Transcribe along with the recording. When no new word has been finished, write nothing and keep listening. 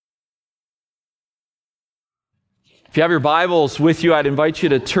If you have your Bibles with you, I'd invite you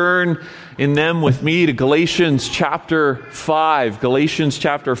to turn in them with me to Galatians chapter 5. Galatians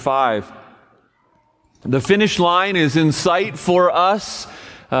chapter 5. The finish line is in sight for us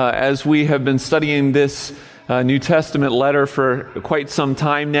as we have been studying this New Testament letter for quite some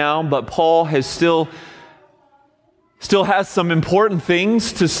time now, but Paul has still has some important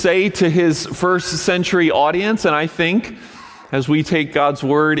things to say to his first century audience, and I think as we take God's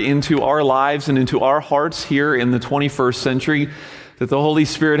word into our lives and into our hearts here in the 21st century, that the Holy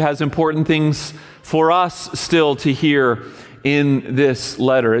Spirit has important things for us still to hear in this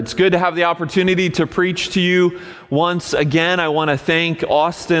letter. It's good to have the opportunity to preach to you once again. I want to thank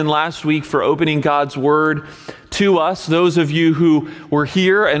Austin last week for opening God's word to us. Those of you who were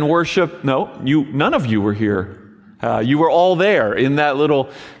here and none of you were here. You were all there in that little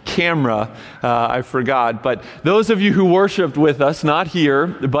camera, I forgot. But those of you who worshiped with us, not here,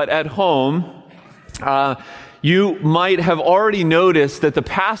 but at home, you might have already noticed that the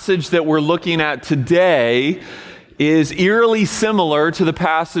passage that we're looking at today is eerily similar to the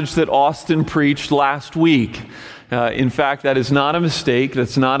passage that Austin preached last week. In fact, that is not a mistake.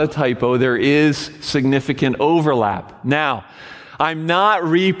 That's not a typo. There is significant overlap. Now, I'm not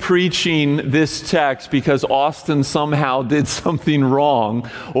re-preaching this text because Austin somehow did something wrong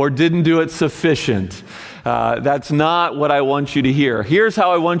or didn't do it sufficient. That's not what I want you to hear. Here's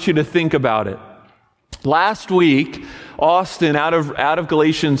how I want you to think about it. Last week, Austin, out of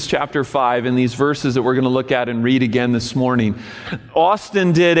Galatians chapter 5, in these verses that we're going to look at and read again this morning,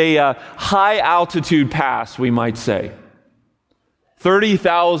 Austin did a high-altitude pass, we might say.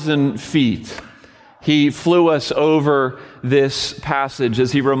 30,000 feet. He flew us over this passage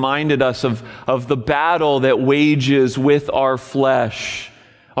as he reminded us of the battle that wages with our flesh,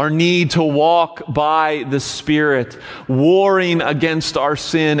 our need to walk by the Spirit, warring against our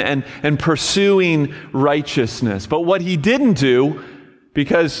sin and pursuing righteousness. But what he didn't do,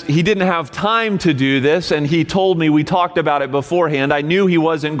 because he didn't have time to do this, and he told me, we talked about it beforehand, I knew he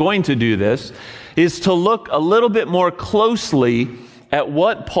wasn't going to do this, is to look a little bit more closely at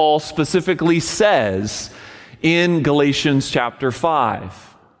what Paul specifically says in Galatians chapter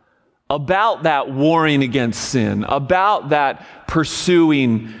 5 about that warring against sin, about that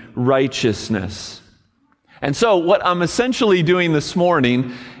pursuing righteousness. And so what I'm essentially doing this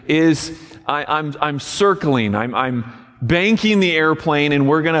morning is I'm circling, I'm banking the airplane, and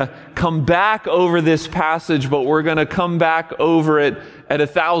we're going to come back over this passage, but we're going to come back over it at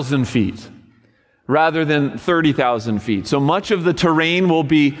 1,000 feet. Rather than 30,000 feet. So much of the terrain will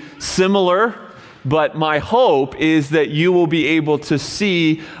be similar, but my hope is that you will be able to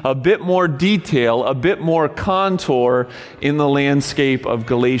see a bit more detail, a bit more contour in the landscape of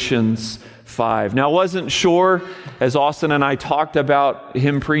Galatians 5. Now, I wasn't sure, as Austin and I talked about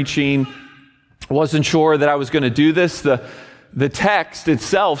him preaching, I wasn't sure that I was going to do this. The text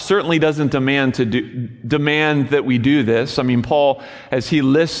itself certainly doesn't demand that we do this. I mean, Paul, as he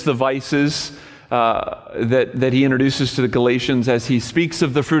lists the vices that he introduces to the Galatians as he speaks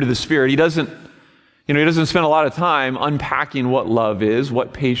of the fruit of the Spirit, he doesn't spend a lot of time unpacking what love is,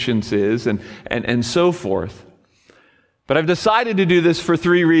 what patience is, and so forth. But I've decided to do this for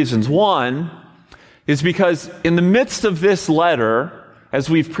three reasons. One is because in the midst of this letter, as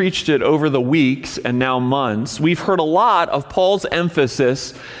we've preached it over the weeks and now months, we've heard a lot of Paul's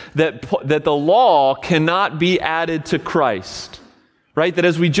emphasis that the law cannot be added to Christ. Right? That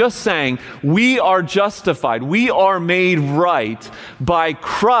as we just sang, we are justified, we are made right by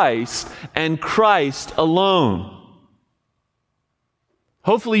Christ and Christ alone.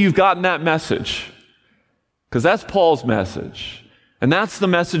 Hopefully you've gotten that message, because that's Paul's message, and that's the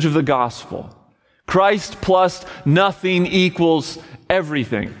message of the gospel. Christ plus nothing equals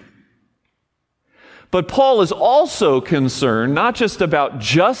everything. But Paul is also concerned not just about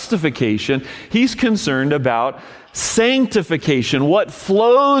justification, he's concerned about sanctification, what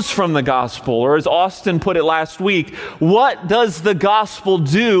flows from the gospel, or as Austin put it last week, what does the gospel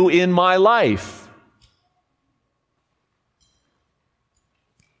do in my life?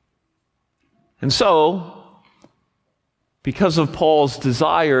 And so, because of Paul's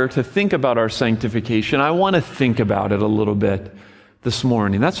desire to think about our sanctification, I want to think about it a little bit this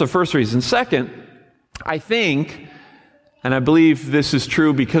morning. That's the first reason. Second, I think, and I believe this is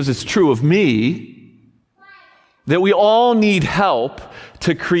true because it's true of me, that we all need help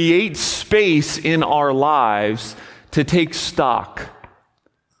to create space in our lives to take stock,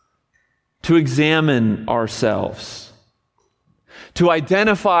 to examine ourselves, to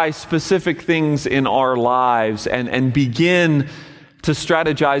identify specific things in our lives and begin to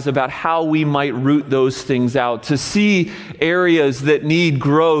strategize about how we might root those things out, to see areas that need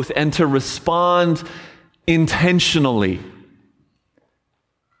growth and to respond intentionally.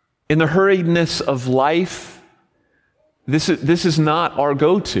 In the hurriedness of life, this is not our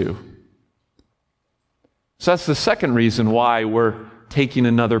go-to. So that's the second reason why we're taking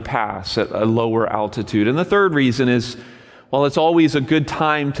another pass at a lower altitude. And the third reason is, while it's always a good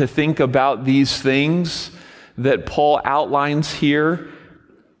time to think about these things that Paul outlines here,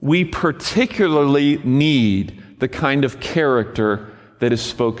 we particularly need the kind of character that is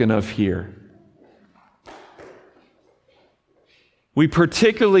spoken of here. We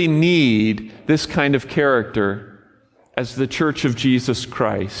particularly need this kind of character as the Church of Jesus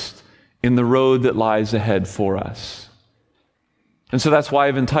Christ in the road that lies ahead for us. And so that's why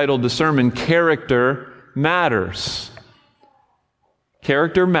I've entitled the sermon, Character Matters.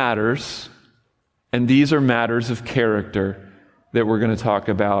 Character matters, and these are matters of character that we're going to talk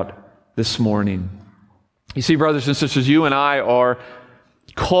about this morning. You see, brothers and sisters, you and I are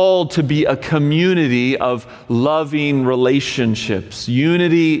called to be a community of loving relationships,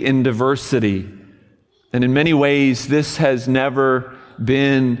 unity in diversity. And in many ways, this has never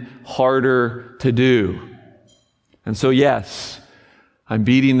been harder to do. And so, yes, I'm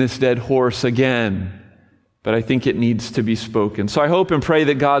beating this dead horse again, but I think it needs to be spoken. So I hope and pray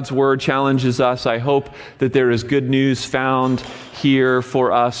that God's word challenges us. I hope that there is good news found here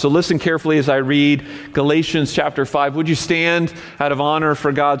for us. So listen carefully as I read Galatians chapter 5. Would you stand out of honor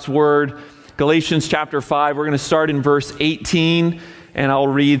for God's word? Galatians chapter 5, we're going to start in verse 18, and I'll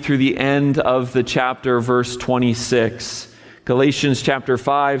read through the end of the chapter, verse 26. Galatians chapter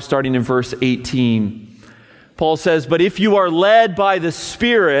 5, starting in verse 18. Paul says, "But if you are led by the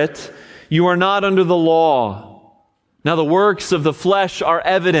Spirit, you are not under the law. Now the works of the flesh are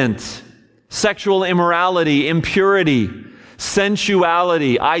evident: sexual immorality, impurity,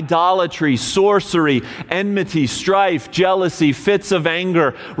 sensuality, idolatry, sorcery, enmity, strife, jealousy, fits of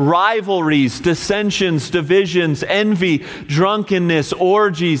anger, rivalries, dissensions, divisions, envy, drunkenness,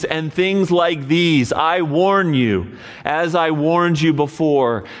 orgies, and things like these. I warn you, as I warned you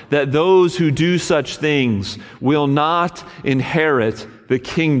before, that those who do such things will not inherit the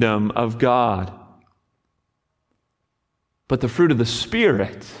kingdom of God. But the fruit of the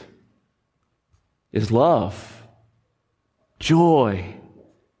Spirit is love, joy,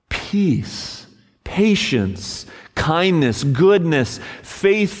 peace, patience, kindness, goodness,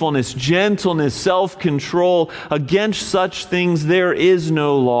 faithfulness, gentleness, self-control. Against such things there is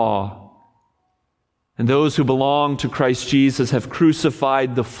no law. And those who belong to Christ Jesus have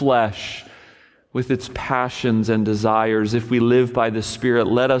crucified the flesh with its passions and desires. If we live by the Spirit,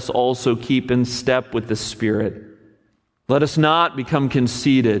 let us also keep in step with the Spirit. Let us not become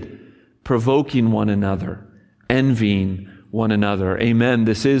conceited, provoking one another, envying one another." Amen.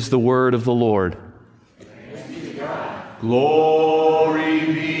 This is the word of the Lord. Thanks be to God. Glory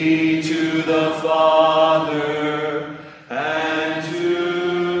be to the Father, and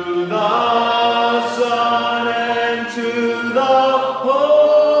to the Son, and to the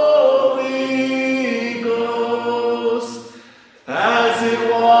Holy Ghost, as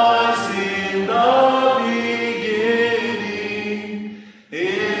it was in the beginning,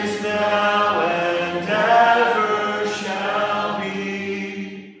 is now, and ever shall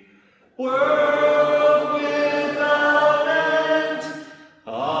be, world without end.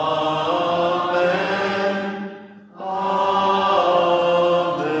 Amen.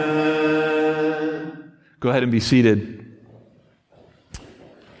 Amen. Go ahead and be seated.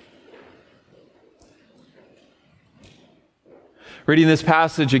 Reading this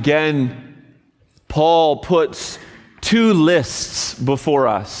passage again, Paul puts two lists before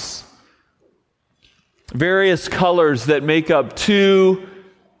us. Various colors that make up two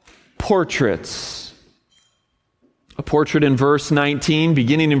portraits. A portrait in verse 19,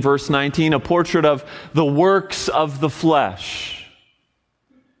 beginning in verse 19, a portrait of the works of the flesh.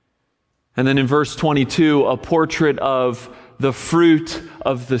 And then in verse 22, a portrait of the fruit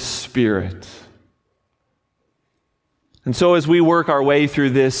of the Spirit. And so as we work our way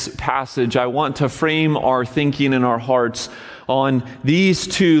through this passage, I want to frame our thinking and our hearts on these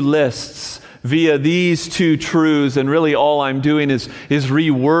two lists via these two truths. And really all I'm doing is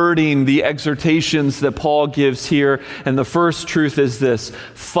rewording the exhortations that Paul gives here. And the first truth is this: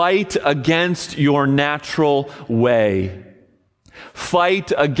 fight against your natural way.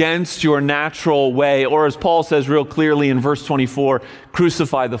 Fight against your natural way. Or as Paul says real clearly in verse 24,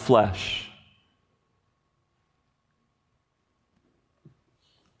 crucify the flesh.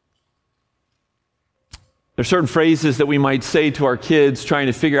 There are certain phrases that we might say to our kids trying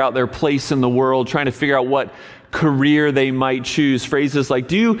to figure out their place in the world, trying to figure out what career they might choose. Phrases like,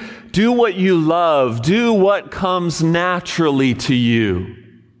 do what you love, do what comes naturally to you.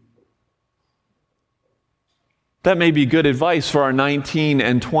 That may be good advice for our 19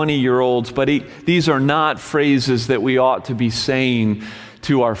 and 20-year-olds, but these are not phrases that we ought to be saying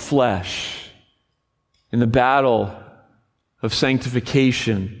to our flesh in the battle of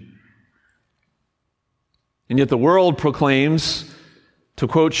sanctification. And yet the world proclaims, to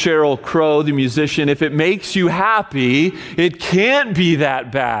quote Sheryl Crow, the musician, if it makes you happy, it can't be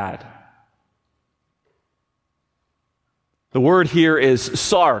that bad. The word here is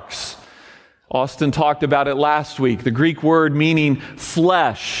sarx. Austin talked about it last week. The Greek word meaning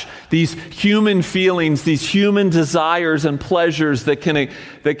flesh. These human feelings, these human desires and pleasures that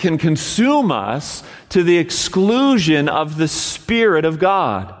can consume us to the exclusion of the Spirit of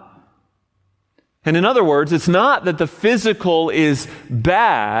God. And in other words, it's not that the physical is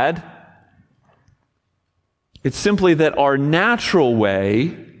bad. It's simply that our natural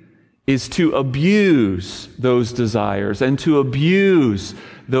way is to abuse those desires and to abuse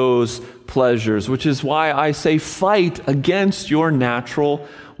those pleasures, which is why I say fight against your natural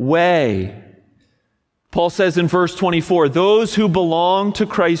way. Paul says in verse 24, those who belong to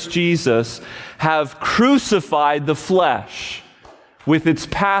Christ Jesus have crucified the flesh with its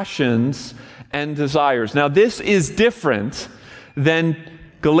passions and desires. Now this is different than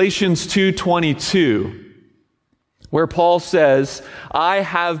Galatians 2:22, where Paul says, I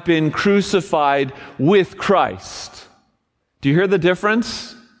have been crucified with Christ. Do you hear the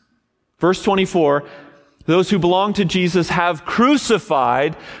difference? Verse 24, those who belong to Jesus have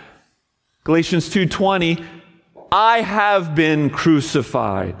crucified. Galatians 2:20, I have been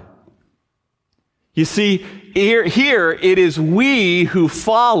crucified. You see, here it is we who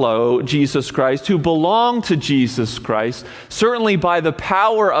follow Jesus Christ, who belong to Jesus Christ, certainly by the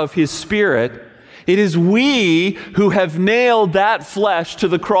power of His Spirit. It is we who have nailed that flesh to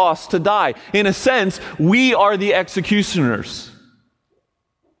the cross to die. In a sense, we are the executioners.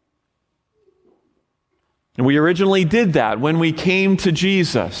 And we originally did that when we came to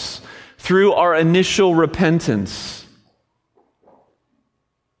Jesus through our initial repentance.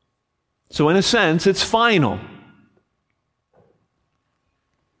 So in a sense, it's final.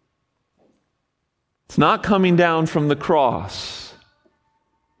 It's not coming down from the cross.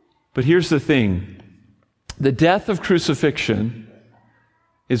 But here's the thing. The death of crucifixion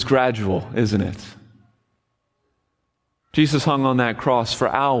is gradual, isn't it? Jesus hung on that cross for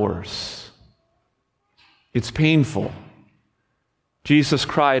hours. It's painful. Jesus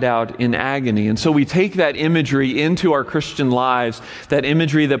cried out in agony. And so we take that imagery into our Christian lives, that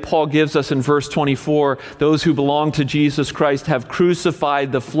imagery that Paul gives us in verse 24, those who belong to Jesus Christ have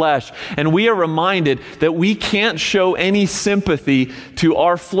crucified the flesh. And we are reminded that we can't show any sympathy to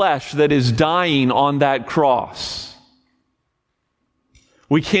our flesh that is dying on that cross.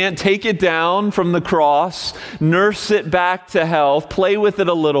 We can't take it down from the cross, nurse it back to health, play with it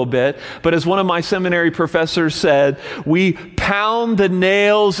a little bit. But as one of my seminary professors said, we pound the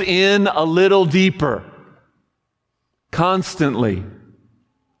nails in a little deeper, constantly.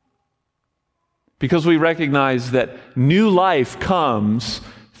 Because we recognize that new life comes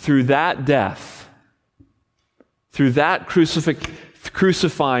through that death, through that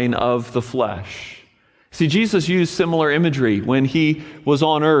crucifying of the flesh. See, Jesus used similar imagery when He was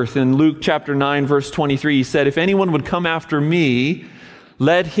on earth. In Luke chapter 9, verse 23, He said, if anyone would come after me,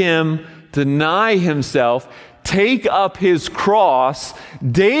 let him deny himself, take up his cross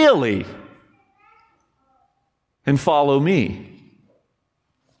daily, and follow me.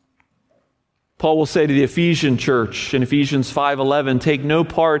 Paul will say to the Ephesian church in Ephesians 5:11, take no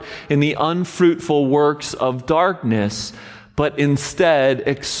part in the unfruitful works of darkness, but instead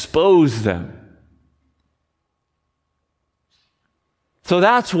expose them. So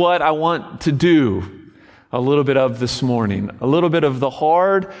that's what I want to do a little bit of this morning. A little bit of the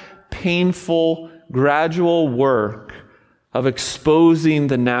hard, painful, gradual work of exposing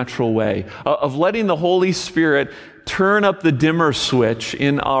the natural way, of letting the Holy Spirit turn up the dimmer switch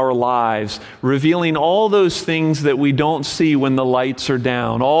in our lives, revealing all those things that we don't see when the lights are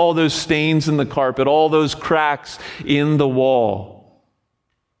down, all those stains in the carpet, all those cracks in the wall.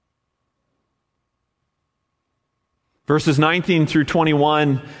 Verses 19 through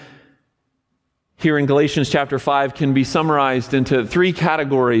 21 here in Galatians chapter 5 can be summarized into three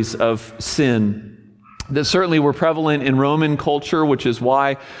categories of sin that certainly were prevalent in Roman culture, which is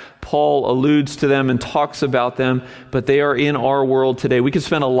why Paul alludes to them and talks about them, but they are in our world today. We could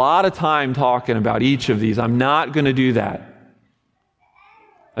spend a lot of time talking about each of these. I'm not going to do that.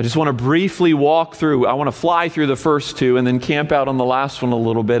 I just want to briefly walk through. I want to fly through the first two and then camp out on the last one a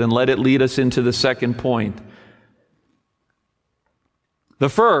little bit and let it lead us into the second point. The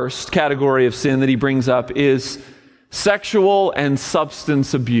first category of sin that he brings up is sexual and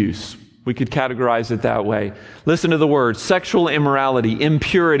substance abuse. We could categorize it that way. Listen to the words: sexual immorality,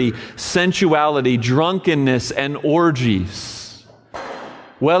 impurity, sensuality, drunkenness, and orgies.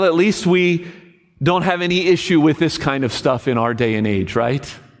 Well, at least we don't have any issue with this kind of stuff in our day and age,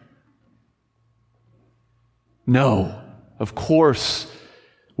 right? No, of course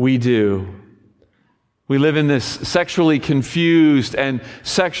we do. We live in this sexually confused and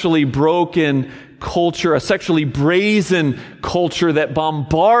sexually broken culture, a sexually brazen culture that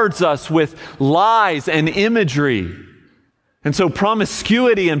bombards us with lies and imagery. And so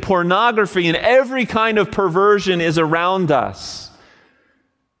promiscuity and pornography and every kind of perversion is around us.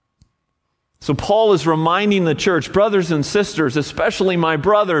 So Paul is reminding the church, brothers and sisters, especially my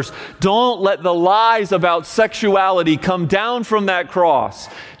brothers, don't let the lies about sexuality come down from that cross.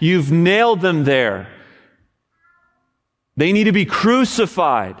 You've nailed them there. They need to be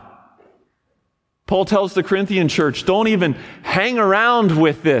crucified. Paul tells the Corinthian church, don't even hang around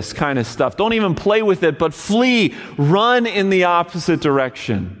with this kind of stuff. Don't even play with it, but flee, run in the opposite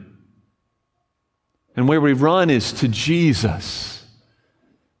direction. And where we run is to Jesus,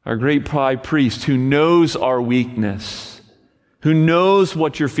 our great high priest, who knows our weakness, who knows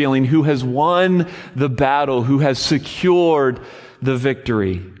what you're feeling, who has won the battle, who has secured the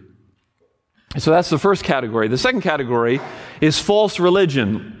victory. So that's the first category. The second category is false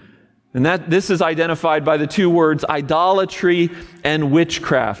religion. And this is identified by the two words idolatry and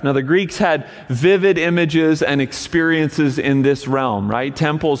witchcraft. Now, the Greeks had vivid images and experiences in this realm, right?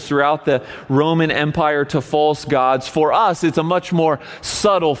 Temples throughout the Roman Empire to false gods. For us, it's a much more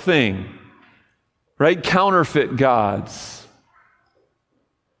subtle thing, right? Counterfeit gods.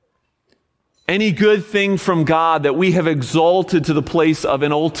 Any good thing from God that we have exalted to the place of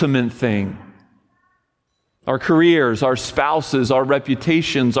an ultimate thing. Our careers, our spouses, our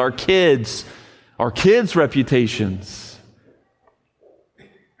reputations, our kids' reputations.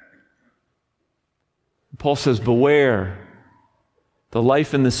 Paul says, beware. The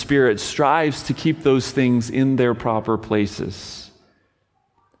life in the Spirit strives to keep those things in their proper places.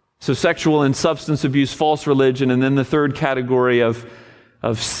 So sexual and substance abuse, false religion, and then the third category of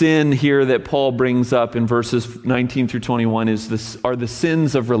sin here that Paul brings up in verses 19 through 21 are the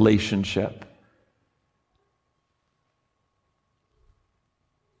sins of relationship.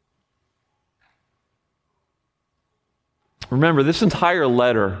 Remember, this entire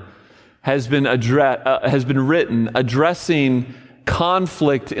letter has been written addressing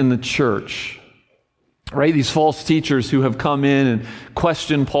conflict in the church. Right? These false teachers who have come in and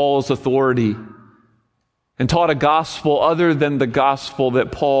questioned Paul's authority and taught a gospel other than the gospel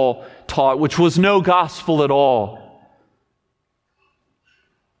that Paul taught, which was no gospel at all.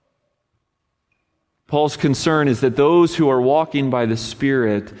 Paul's concern is that those who are walking by the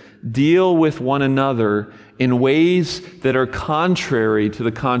Spirit deal with one another in ways that are contrary to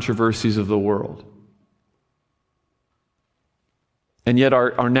the controversies of the world. And yet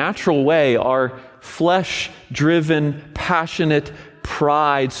our natural way, our flesh-driven, passionate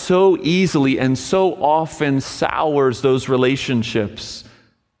pride so easily and so often sours those relationships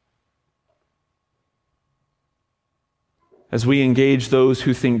as we engage those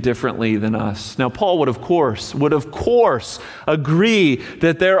who think differently than us. Now, Paul would of course agree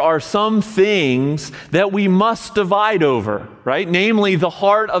that there are some things that we must divide over, right? Namely, the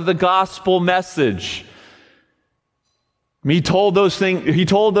heart of the gospel message. He told those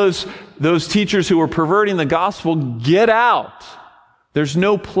teachers who were perverting the gospel, get out. There's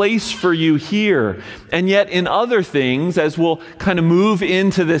no place for you here. And yet in other things, as we'll kind of move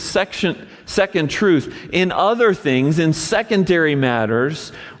into this second truth, in other things, in secondary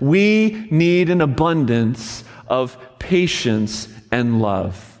matters, we need an abundance of patience and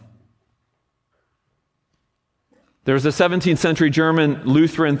love. There was a 17th century German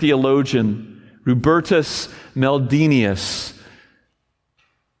Lutheran theologian, Hubertus Meldenius,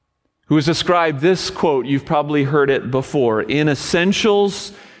 who has described this quote, you've probably heard it before: in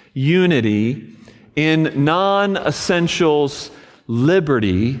essentials, unity; in non-essentials,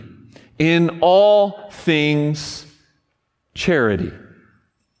 liberty; in all things, charity.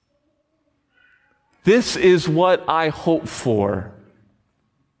 This is what I hope for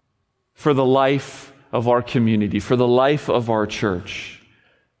the life of our community, for the life of our church.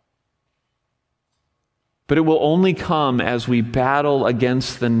 But it will only come as we battle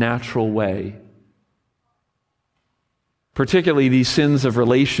against the natural way. Particularly these sins of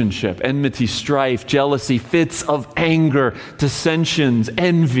relationship, enmity, strife, jealousy, fits of anger, dissensions,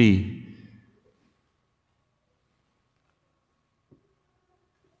 envy.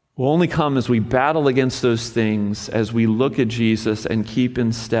 Will only come as we battle against those things, as we look at Jesus and keep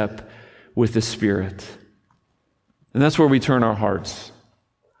in step with the Spirit. And that's where we turn our hearts.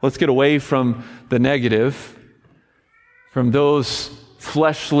 Let's get away from the negative, from those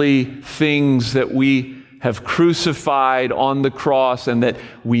fleshly things that we have crucified on the cross and that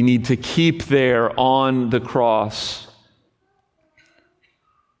we need to keep there on the cross.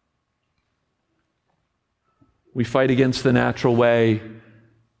 We fight against the natural way.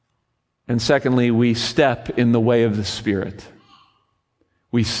 And secondly, we step in the way of the Spirit.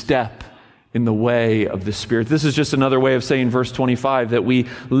 We step in the way of the Spirit. This is just another way of saying verse 25, that we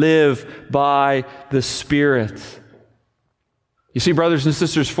live by the Spirit. You see, brothers and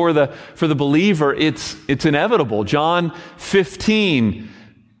sisters, for the believer, it's inevitable. John 15,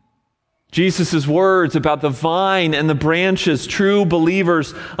 Jesus' words about the vine and the branches. True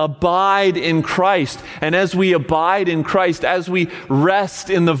believers abide in Christ. And as we abide in Christ, as we rest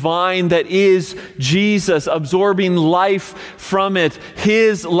in the vine that is Jesus, absorbing life from it,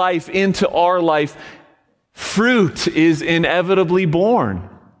 His life into our life, fruit is inevitably born.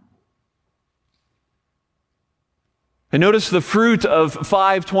 And notice the fruit of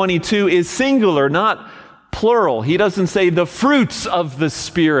 5:22 is singular, not plural. He doesn't say the fruits of the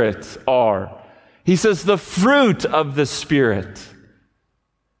Spirit are. He says the fruit of the Spirit.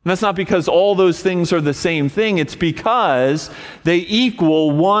 And that's not because all those things are the same thing. It's because they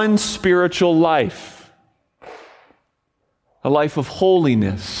equal one spiritual life. A life of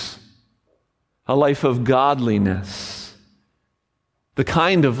holiness. A life of godliness. The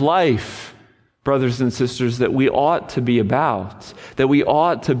kind of life, brothers and sisters, that we ought to be about, that we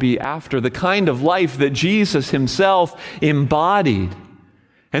ought to be after, the kind of life that Jesus Himself embodied.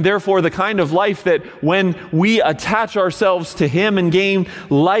 And therefore, the kind of life that when we attach ourselves to Him and gain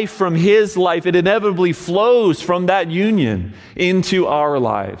life from His life, it inevitably flows from that union into our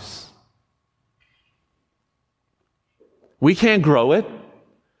lives. We can't grow it.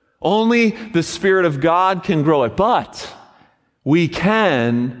 Only the Spirit of God can grow it. But we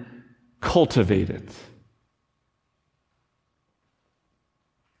can cultivate it.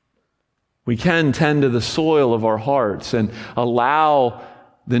 We can tend to the soil of our hearts and allow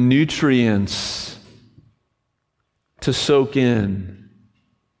the nutrients to soak in.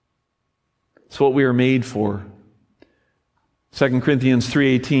 It's what we are made for. 2 Corinthians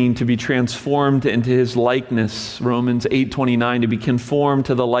 3:18, to be transformed into His likeness. Romans 8:29, to be conformed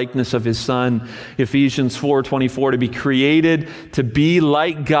to the likeness of His Son. Ephesians 4:24, to be created to be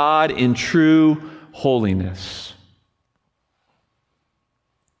like God in true holiness.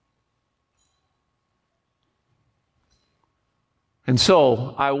 And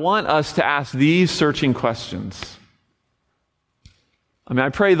so, I want us to ask these searching questions. I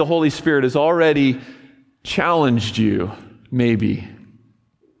pray the Holy Spirit has already challenged you, maybe,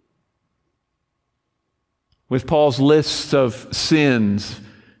 with Paul's list of sins,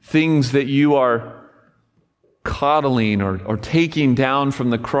 things that you are coddling or taking down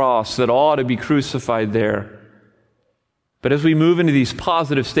from the cross that ought to be crucified there. But as we move into these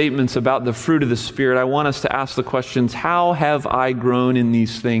positive statements about the fruit of the Spirit, I want us to ask the questions, how have I grown in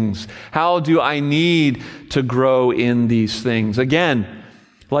these things? How do I need to grow in these things? Again,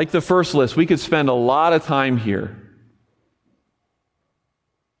 like the first list, we could spend a lot of time here.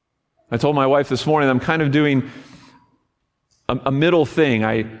 I told my wife this morning I'm kind of doing a middle thing,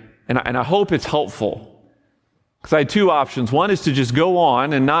 and I hope it's helpful. Because I had two options. One is to just go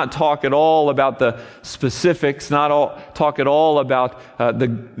on and not talk at all about the specifics, talk at all about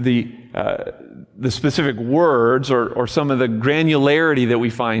the specific words or some of the granularity that we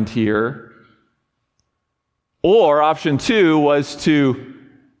find here. Or option two was to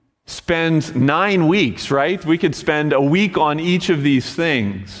spend 9 weeks, right? We could spend a week on each of these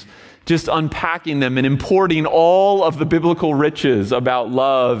things, just unpacking them and importing all of the biblical riches about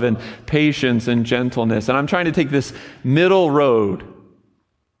love and patience and gentleness. And I'm trying to take this middle road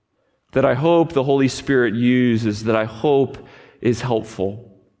that I hope the Holy Spirit uses, that I hope is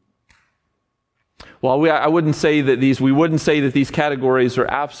helpful. While we wouldn't say that these categories are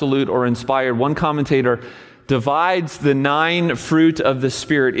absolute or inspired, one commentator divides the 9 fruit of the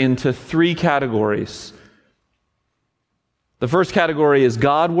Spirit into 3 categories. The first category is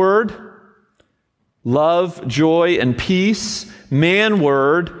God-word, love, joy, and peace.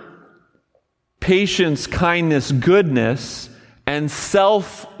 Man-word, patience, kindness, goodness. And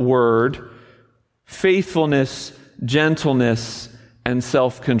self-word, faithfulness, gentleness, and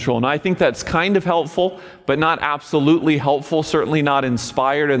self-control. Now, I think that's kind of helpful, but not absolutely helpful, certainly not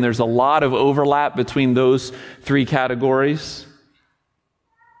inspired, and there's a lot of overlap between those 3 categories.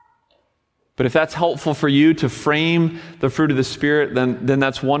 But if that's helpful for you to frame the fruit of the Spirit, then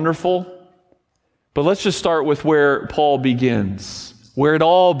that's wonderful. But let's just start with where Paul begins, where it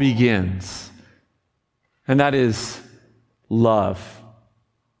all begins, and that is love.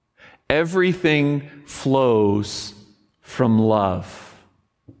 Everything flows from love.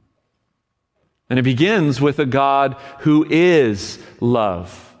 And it begins with a God who is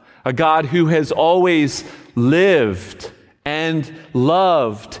love, a God who has always lived and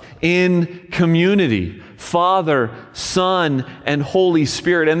loved in community, Father, Son, and Holy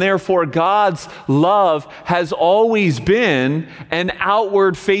Spirit. And therefore, God's love has always been an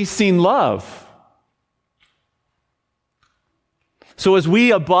outward-facing love. So as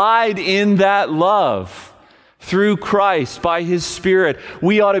we abide in that love through Christ by His Spirit,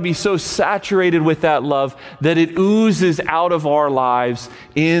 we ought to be so saturated with that love that it oozes out of our lives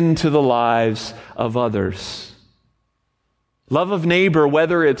into the lives of others. Love of neighbor,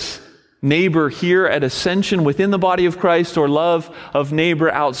 whether it's neighbor here at Ascension within the body of Christ or love of neighbor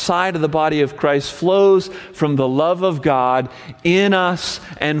outside of the body of Christ, flows from the love of God in us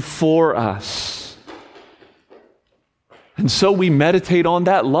and for us. And so we meditate on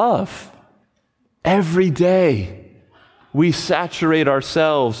that love every day. We saturate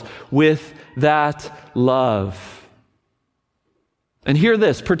ourselves with that love. And hear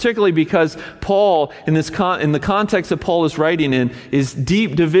this, particularly because Paul, in the context that Paul is writing in, is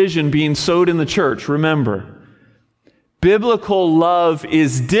deep division being sowed in the church. Remember, biblical love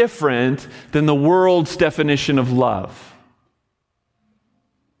is different than the world's definition of love.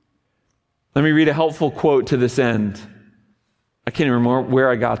 Let me read a helpful quote to this end. I can't even remember where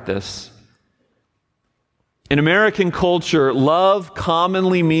I got this. In American culture, love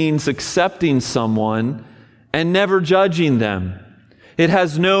commonly means accepting someone and never judging them. It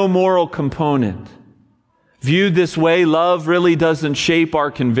has no moral component. Viewed this way, love really doesn't shape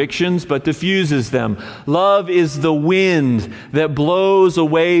our convictions, but diffuses them. Love is the wind that blows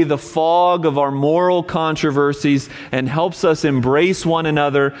away the fog of our moral controversies and helps us embrace one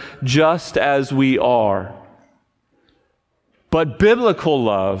another just as we are. But biblical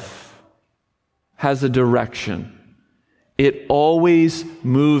love has a direction. It always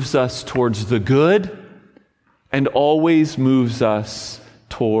moves us towards the good and always moves us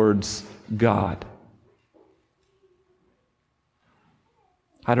towards God.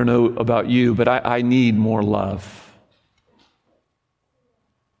 I don't know about you, but I need more love.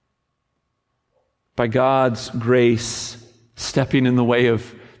 By God's grace, stepping in the way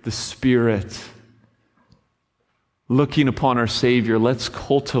of the Spirit, looking upon our Savior, let's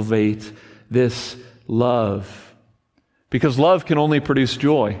cultivate this love. Because love can only produce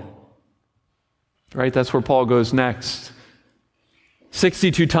joy. Right? That's where Paul goes next.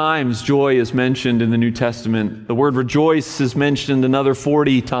 62 times joy is mentioned in the New Testament. The word rejoice is mentioned another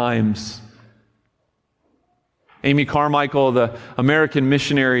 40 times. Amy Carmichael, the American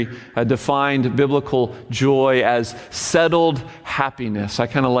missionary, defined biblical joy as settled happiness. I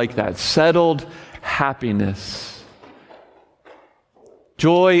kind of like that. Settled happiness.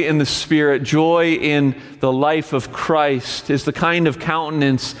 Joy in the Spirit, joy in the life of Christ is the kind of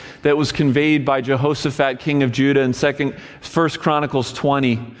countenance that was conveyed by Jehoshaphat, king of Judah, in 1 Chronicles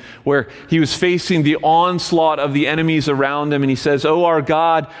 20, where he was facing the onslaught of the enemies around him, and he says, "O our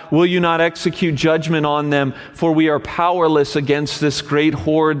God, will you not execute judgment on them? For we are powerless against this great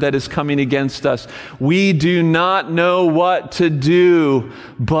horde that is coming against us. We do not know what to do,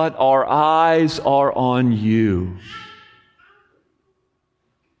 but our eyes are on you."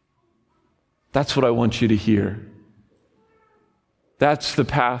 That's what I want you to hear. That's the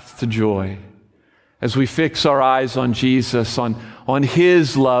path to joy. As we fix our eyes on Jesus, on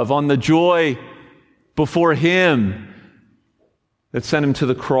His love, on the joy before Him that sent Him to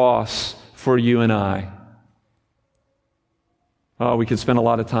the cross for you and I. Oh, we could spend a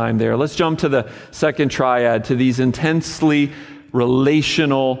lot of time there. Let's jump to the second triad, to these intensely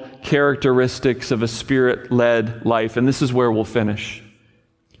relational characteristics of a Spirit-led life. And this is where we'll finish.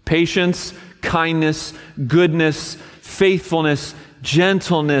 Patience, kindness, goodness, faithfulness,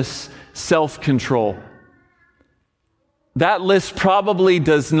 gentleness, self-control. That list probably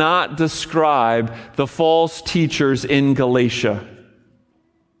does not describe the false teachers in Galatia.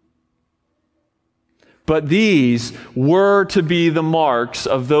 But these were to be the marks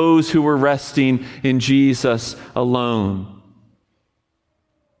of those who were resting in Jesus alone.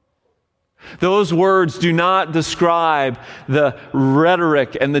 Those words do not describe the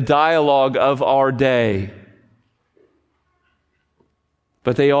rhetoric and the dialogue of our day,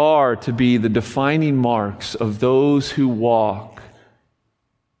 but they are to be the defining marks of those who walk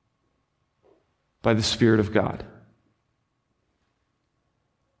by the Spirit of God.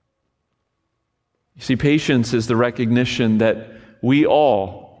 You see, patience is the recognition that we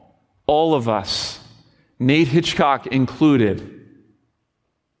all of us, Nate Hitchcock included,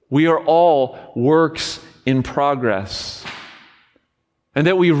 we are all works in progress. and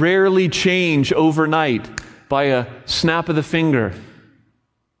that we rarely change overnight by a snap of the finger.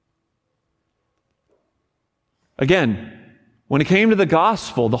 Again, when it came to the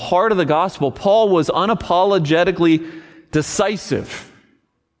gospel, the heart of the gospel, Paul was unapologetically decisive.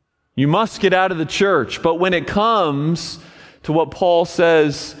 You must get out of the church. But when it comes to what Paul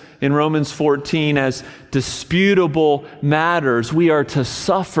says in Romans 14 as disputable matters, we are to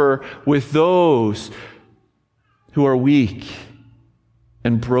suffer with those who are weak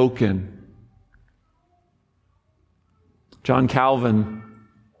and broken. John Calvin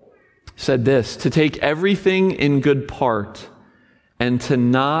said this, to take everything in good part and to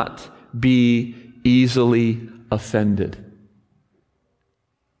not be easily offended.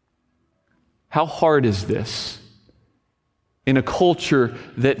 How hard is this in a culture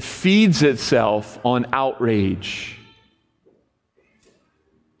that feeds itself on outrage?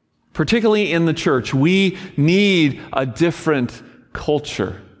 Particularly in the church, we need a different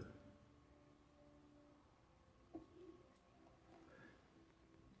culture.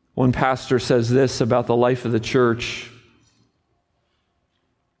 One pastor says this about the life of the church.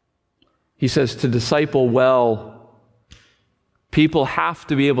 He says, to disciple well, people have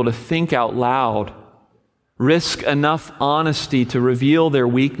to be able to think out loud, risk enough honesty to reveal their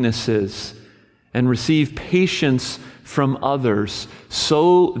weaknesses, and receive patience from others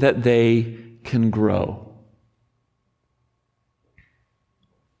so that they can grow.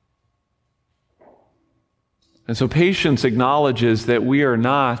 And so patience acknowledges that we are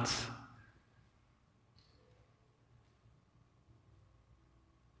not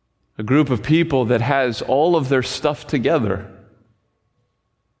a group of people that has all of their stuff together.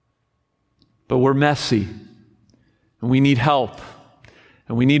 But we're messy, and we need help,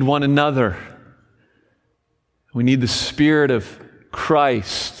 and we need one another. We need the Spirit of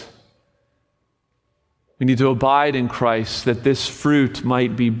Christ. We need to abide in Christ that this fruit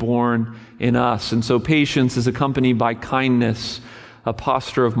might be born in us. And so patience is accompanied by kindness, a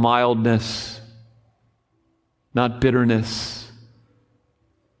posture of mildness, not bitterness,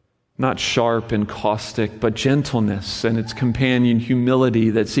 not sharp and caustic, but gentleness and its companion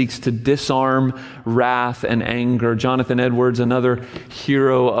humility that seeks to disarm wrath and anger. Jonathan Edwards, another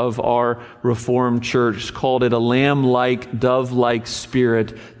hero of our Reformed church, called it a lamb-like, dove-like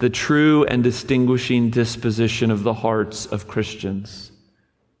spirit, the true and distinguishing disposition of the hearts of Christians.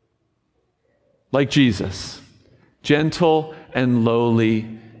 Like Jesus, gentle and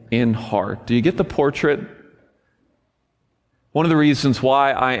lowly in heart. Do you get the portrait? One of the reasons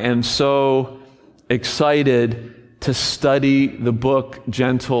why I am so excited to study the book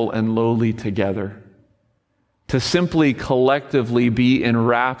Gentle and Lowly together, to simply collectively be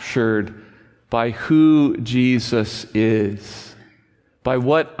enraptured by who Jesus is, by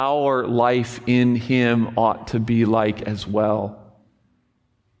what our life in Him ought to be like as well.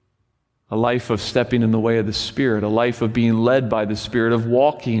 A life of stepping in the way of the Spirit, a life of being led by the Spirit, of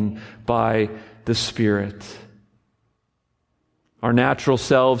walking by the Spirit. Our natural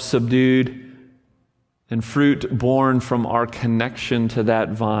selves subdued, and fruit born from our connection to that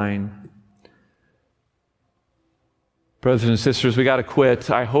vine. Brothers and sisters, we got to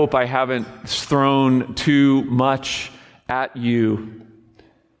quit. I hope I haven't thrown too much at you,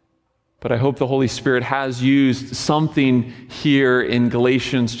 but I hope the Holy Spirit has used something here in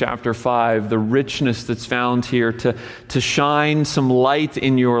Galatians chapter 5, the richness that's found here, to shine some light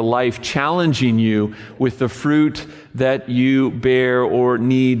in your life, challenging you with the fruit that you bear or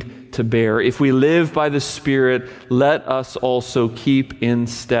need to bear. If we live by the Spirit, let us also keep in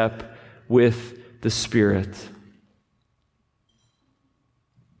step with the Spirit.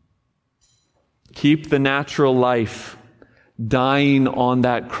 Keep the natural life dying on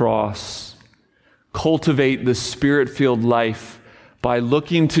that cross. Cultivate the Spirit-filled life by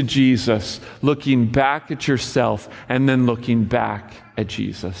looking to Jesus, looking back at yourself, and then looking back at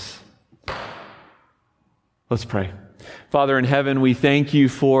Jesus. Let's pray. Father in heaven, we thank you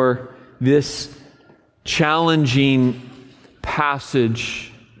for this challenging passage.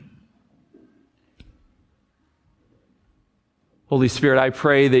 Holy Spirit, I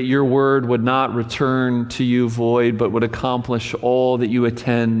pray that your word would not return to you void, but would accomplish all that you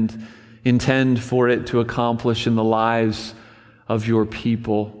intend for it to accomplish in the lives of your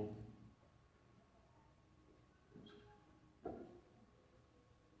people.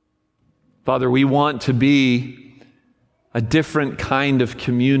 Father, we want to be a different kind of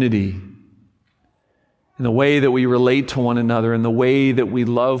community in the way that we relate to one another, in the way that we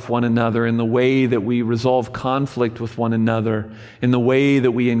love one another, in the way that we resolve conflict with one another, in the way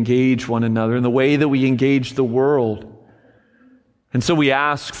that we engage one another, in the way that we engage the world. And so we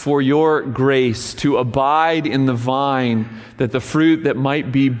ask for your grace to abide in the vine, that the fruit that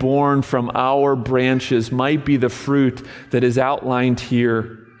might be born from our branches might be the fruit that is outlined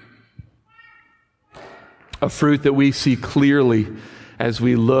here. A fruit that we see clearly as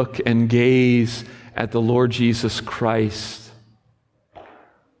we look and gaze at the Lord Jesus Christ.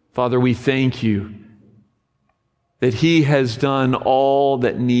 Father, we thank you that He has done all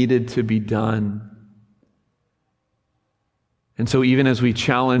that needed to be done. And so even as we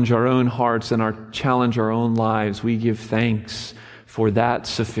challenge our own hearts and challenge our own lives, we give thanks for that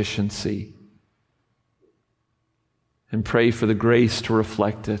sufficiency and pray for the grace to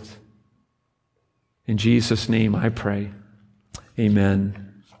reflect it. In Jesus' name I pray. Amen.